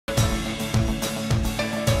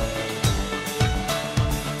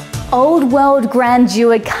old world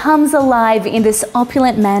grandeur comes alive in this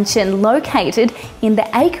opulent mansion located in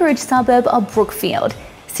the acreage suburb of Brookfield.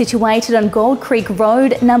 Situated on Gold Creek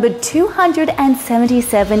Road, number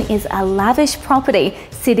 277 is a lavish property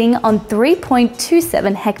sitting on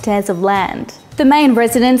 3.27 hectares of land. The main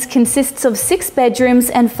residence consists of 6 bedrooms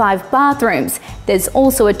and 5 bathrooms. There's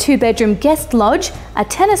also a 2-bedroom guest lodge, a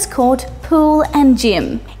tennis court, pool and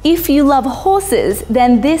gym. If you love horses,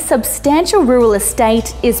 then this substantial rural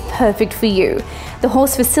estate is perfect for you. The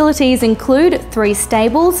horse facilities include 3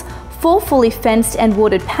 stables, 4 fully fenced and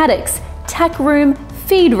watered paddocks, tack room,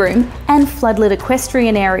 feed room and floodlit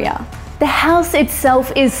equestrian area. The house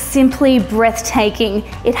itself is simply breathtaking.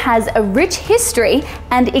 It has a rich history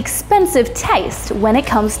and expensive taste when it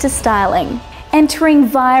comes to styling. Entering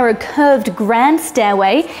via a curved grand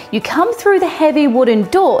stairway, you come through the heavy wooden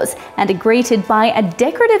doors and are greeted by a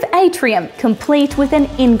decorative atrium complete with an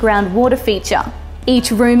in-ground water feature.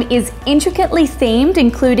 Each room is intricately themed,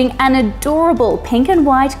 including an adorable pink and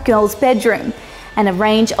white girls' bedroom. And a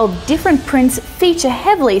range of different prints feature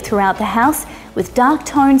heavily throughout the house, with dark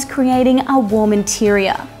tones creating a warm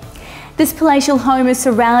interior. This palatial home is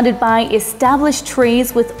surrounded by established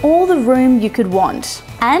trees with all the room you could want.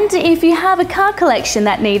 And if you have a car collection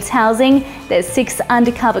that needs housing, there's 6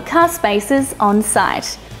 undercover car spaces on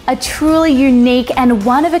site. A truly unique and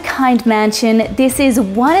one-of-a-kind mansion, this is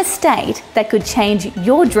one estate that could change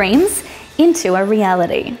your dreams into a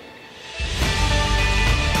reality.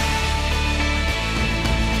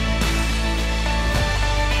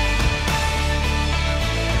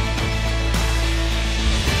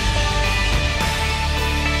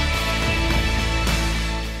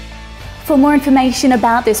 For more information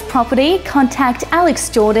about this property, contact Alex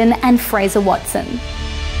Jordan and Fraser Watson.